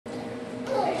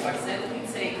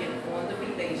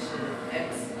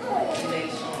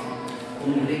explanation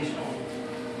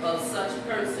of such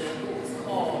person who is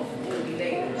called will be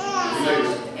later.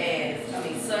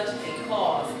 Such a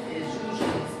cause is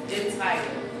usually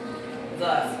entitled,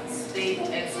 thus, state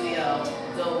XBL,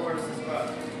 Doe versus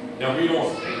brother. Now read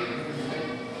on.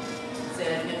 Say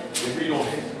that again? Read on.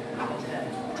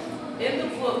 Okay. In the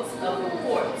books of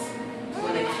reports,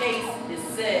 when a case is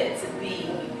said to be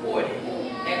reported,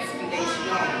 explanation,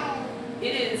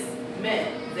 it is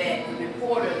meant that the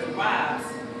reporter derives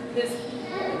his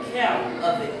account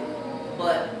of it,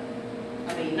 but,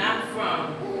 not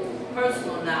from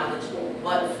personal knowledge,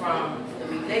 but from the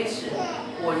relation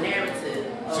or narrative.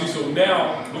 See, so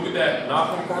now, look at that,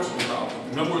 not from personal knowledge.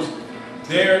 In other words,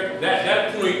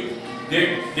 that point,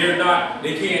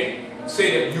 they can't say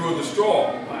that you're the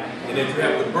straw, and that you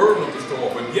have the burden of the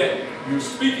straw, but yet you're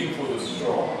speaking for the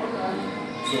straw.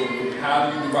 So how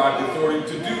do you derive the authority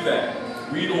to do that?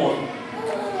 Read on.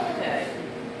 Okay.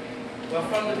 Well,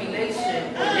 from the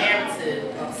relation or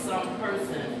narrative of some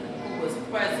person who was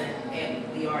present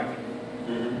at the argument.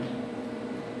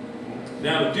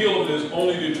 Now the deal is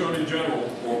only the Attorney General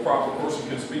or a proper person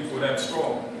can speak for that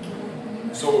straw.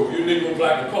 So if you're Negro,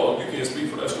 black, and colored, you can't speak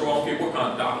for that straw. I don't care what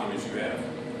kind of documents you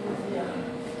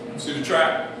have. See the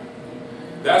trap?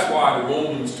 That's why the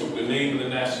Romans took the name and the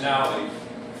nationality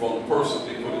from the person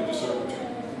they put into servitude.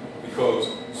 Because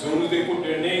as soon as they put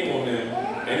their name on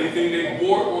them, anything they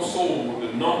bought or sold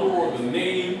with the number or the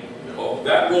name of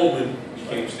that Roman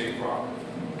became state property.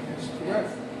 That's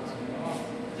correct.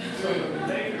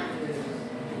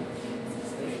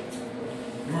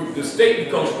 The state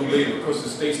becomes related because the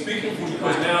state's speaking for you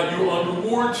because now you're under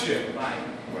wardship.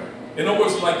 In other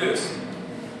words, like this.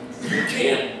 You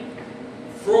can't.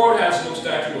 Fraud has no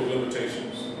statute of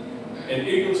limitations, and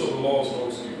ignorance of the law is no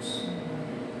excuse.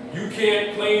 You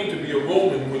can't claim to be a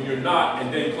Roman when you're not,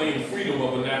 and then claim freedom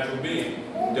of a natural being.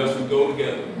 It doesn't go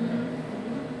together.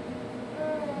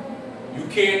 You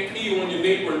can't pee on your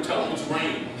neighbor and tell him it's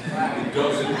rain. It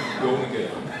doesn't go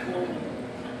together.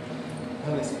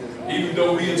 Even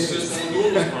though we insist on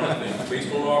doing this kind of thing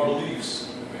based on our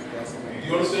beliefs. Do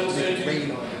you understand what I'm saying to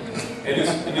you?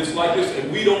 And it's like this,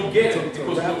 and we don't get it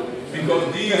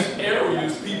because these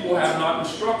areas people have not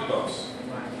instructed us.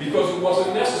 Because it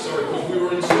wasn't necessary, because we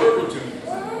were in servitude.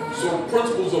 So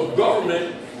principles of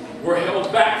government were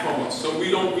held back from us. So we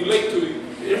don't relate to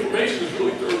it. The information is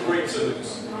really third grade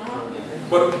civics.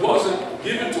 But it wasn't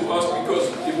given to us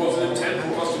because it wasn't intended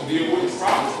for us to deal with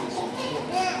property.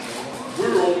 We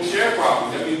were only share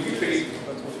property. That means we paid,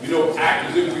 act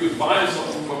as if we was buying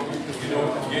something,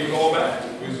 but gave it all back.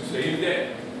 We was staying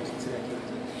dead.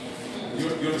 You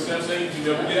understand what I'm saying? You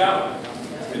never get out of it.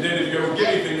 And then if you ever get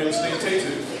anything, then the state takes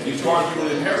it, they charge you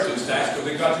an inheritance tax because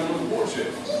they got you on the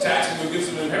wardship. Taxing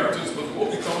against an inheritance was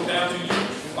what be coming down to you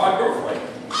by birthright.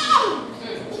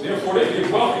 Therefore, they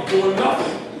get wealthy doing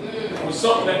nothing with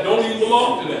something that don't even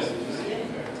belong to them.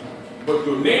 But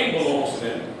your name belongs to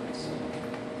them.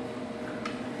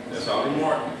 That's how they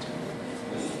mark it.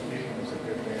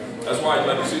 That's why,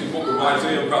 like you see the book of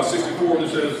Isaiah, about 64, it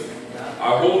says,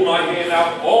 I hold my hand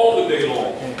out all the day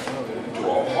long to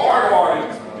a hard-hearted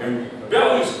and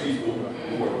rebellious people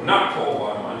who are not called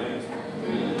by my name.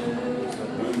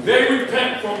 When they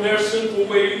repent from their sinful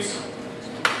ways,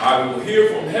 I will hear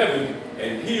from heaven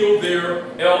and heal their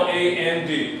land.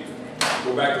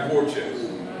 Go back to wardship.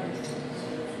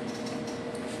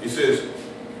 He says,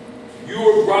 you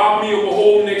have robbed me of a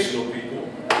whole nation of people.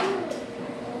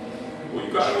 Well,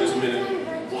 you got it this minute,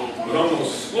 but I'm going to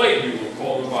slay you and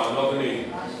call them by another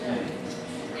name.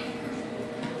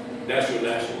 That's your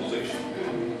nationalization.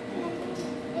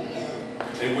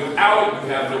 And without it, you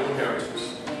have no inheritance.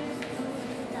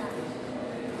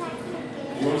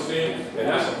 You understand? And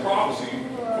that's a prophecy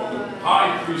from the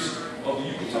high priest of the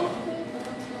Yucatan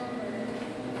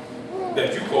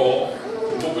that you call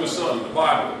the Book of the Sun, the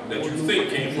Bible, that you think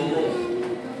came from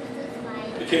Rome.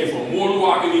 It came from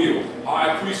Mordecai and Eel,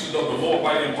 high priests of the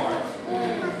Moabite Empire,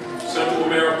 Central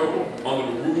America, under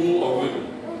the rule of women.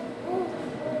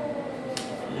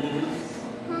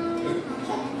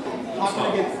 How can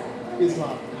I get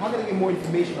Islam? How can I get more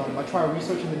information on it? If I try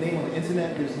researching the name on the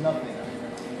internet, there's nothing.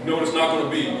 No, it's not going to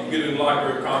be. You get it in the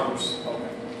Library of Congress.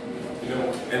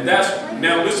 Okay. And that's,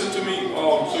 now listen to me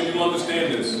so you'll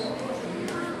understand this.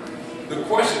 The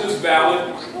question is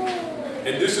valid,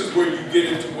 and this is where you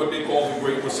get into what they call the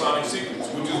Great Masonic Secrets,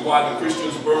 which is why the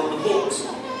Christians burned the books,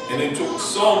 and they took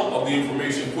some of the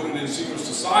information, put it in secret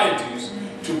societies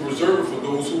to preserve for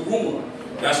those who rule.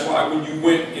 That's why when you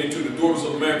went into the Daughters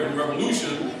of American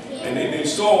Revolution, and they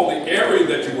saw the area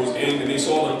that you was in, and they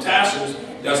saw them tassels,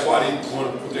 that's why they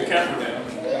wanted to put their camera down.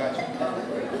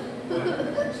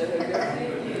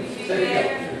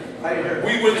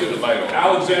 We went to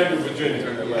Alexandria, Virginia,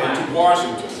 and to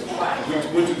Washington. We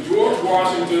went to George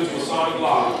Washington's Masonic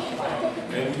Lodge,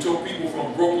 and we took people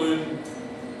from Brooklyn,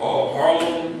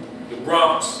 Harlem, the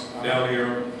Bronx, down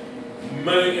here.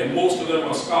 Many and most of them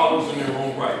are scholars in their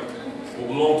own right, or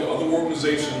belong to other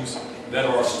organizations that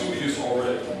are studious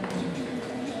already.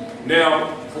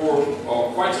 Now, for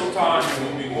quite some time,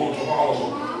 we've been going to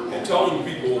Harlem and telling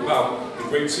people about the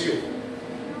Great Seal.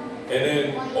 And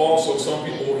then also some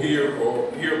people hear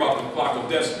about the Clock of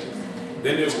Destiny.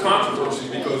 Then there's controversy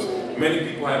because many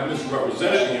people have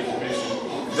misrepresented the information.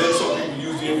 Then some people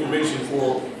use the information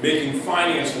for making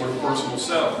finance for their personal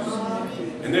selves.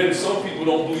 And then some people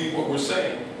don't believe what we're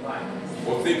saying,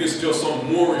 or think it's just some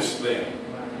Moorish thing.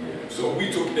 So we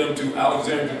took them to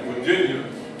Alexandria, Virginia,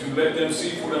 to let them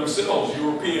see for themselves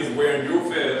Europeans wearing your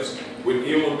fez with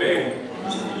Il and Bey.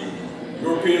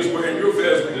 Europeans wearing your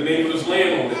fez with the name of this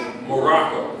land on it,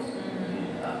 Morocco.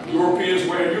 Europeans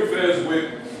wearing your fez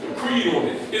with the creed on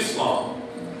it, Islam.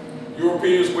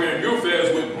 Europeans wearing your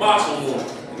fez with Muslim on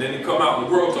it. And then they come out in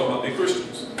the world talking about they're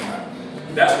Christians.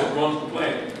 That's what runs the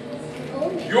planet.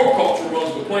 Your culture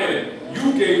runs the planet.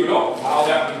 You gave it up, filed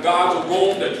after the gods of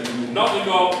Rome that you knew nothing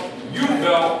of. You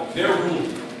fell, they're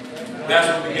ruling. That's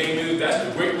what the game is. That's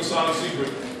the great Masonic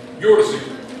secret. You're the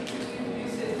secret.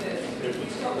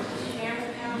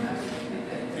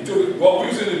 He took it, well, we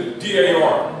was in the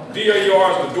DAR.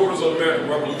 DAR is the Daughters of the American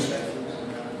Revolution.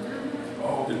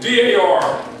 The DAR,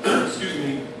 excuse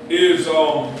me, is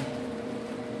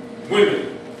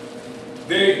women.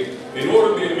 In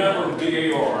order to be a member of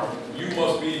DAR, you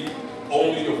must be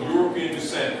only of European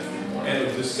descent and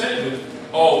a descendant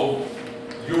of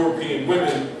European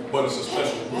women, but it's a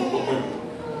special group of women.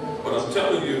 But I'm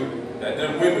telling you that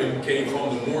them women came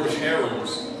from the Moorish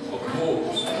harems of the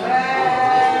Moors.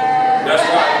 That's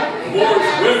why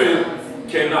Moorish women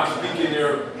cannot speak in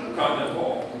their continent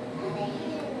hall.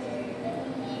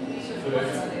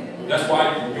 That's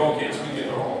why y'all can't speak in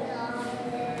their hall.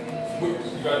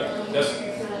 You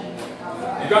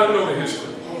got to know the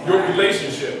history, your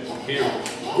relationship here.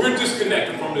 We're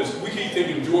disconnected from this. We keep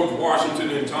thinking George Washington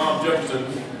and Tom Jefferson.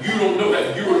 You don't know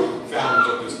that you're the founders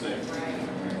of this thing.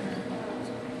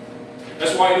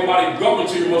 That's why anybody who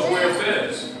governs here must wear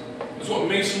fez. That's what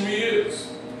Masonry is.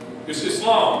 It's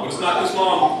Islam, but it's not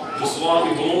Islam, the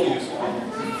Islamic baloney Islam.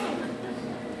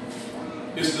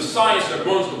 It's the science that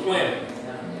runs the planet.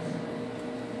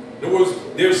 In other words,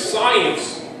 there's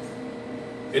science,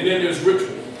 and then there's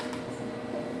ritual.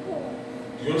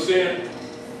 Do you understand?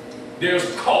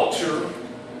 There's culture,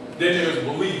 then there's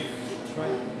belief.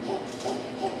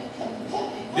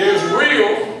 There's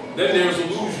real, then there's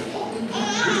illusion.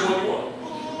 Which one you want?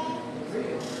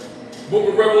 Book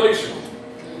of Revelation.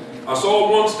 I saw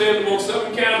one standing on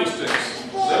 7 candlesticks,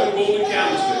 7 golden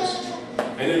candlesticks.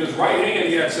 And in his right hand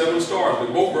he had 7 stars.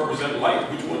 They both represent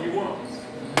light. Which one you want?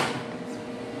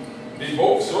 They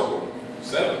both circle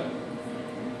 7.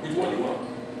 Which one you want?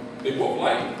 They both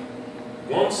light.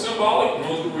 One's symbolic,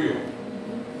 one's the real.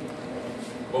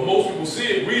 But most people see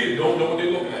it, read it, don't know what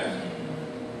they're looking at.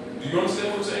 Do you understand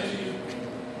what I'm saying to you?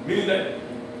 Meaning that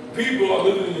people are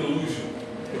living in an illusion.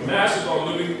 The masses are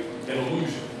living in an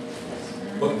illusion.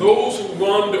 But those who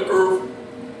run the earth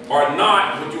are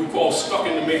not what you call stuck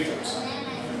in the matrix.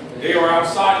 They are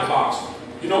outside the box.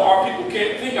 You know, our people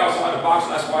can't think outside the box,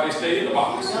 that's why they stay in the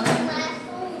box.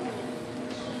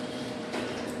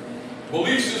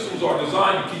 Belief systems are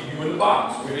designed to keep you in the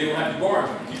box, where they don't have to guard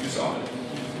you, keep yourself in it.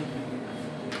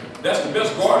 That's the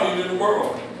best guardian in the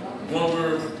world, one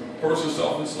where a person's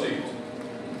self-enslaved.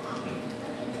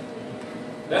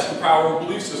 That's the power of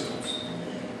belief systems.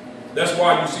 That's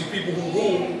why you see people who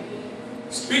rule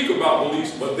speak about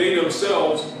beliefs, but they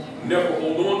themselves never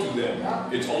hold on to them.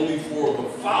 It's only for the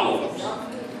followers.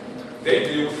 They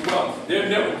deal with wealth. They're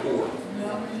never poor.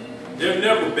 They're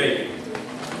never begging.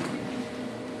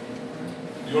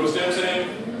 You understand what I'm saying?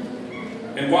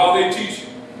 And while they teach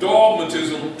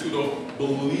dogmatism to the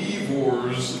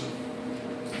believers,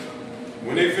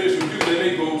 when they finish with you, then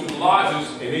they go to the lodges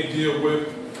and they deal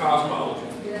with cosmology.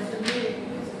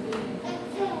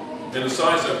 And the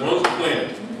science that runs the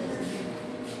planet.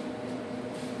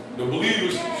 The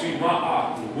believers see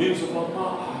Ma'at, the wings of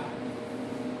Ma'at,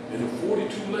 and the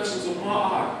 42 lessons of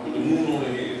Ma'at with the moon on the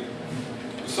head.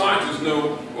 The scientists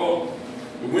know, well,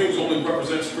 the wings only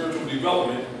represent spiritual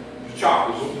development, the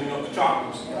chakras, opening up the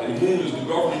chakras. And the moon is the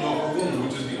governing of her womb,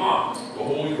 which is the Ankh, the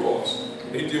Holy Cross.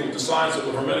 They deal with the science of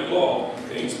the Hermetic law.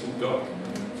 They ain't spooked up.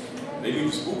 They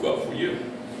need to spook up for you.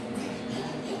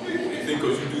 They think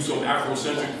because you do some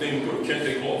Afrocentric thing, put a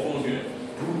kente cloth on you,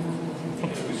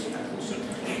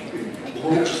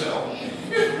 broke as hell.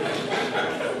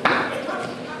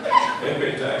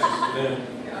 pay taxes to them.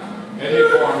 And their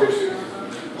farmers.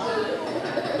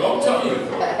 Don't tell you.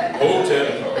 Hotel.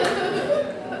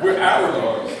 We're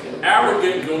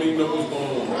arrogant, don't even know what's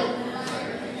going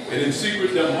on. And in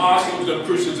secret, them Muslims, them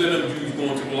Christians, and them Jews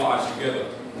going to the lodge together.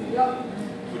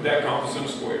 With that compass in the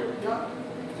square.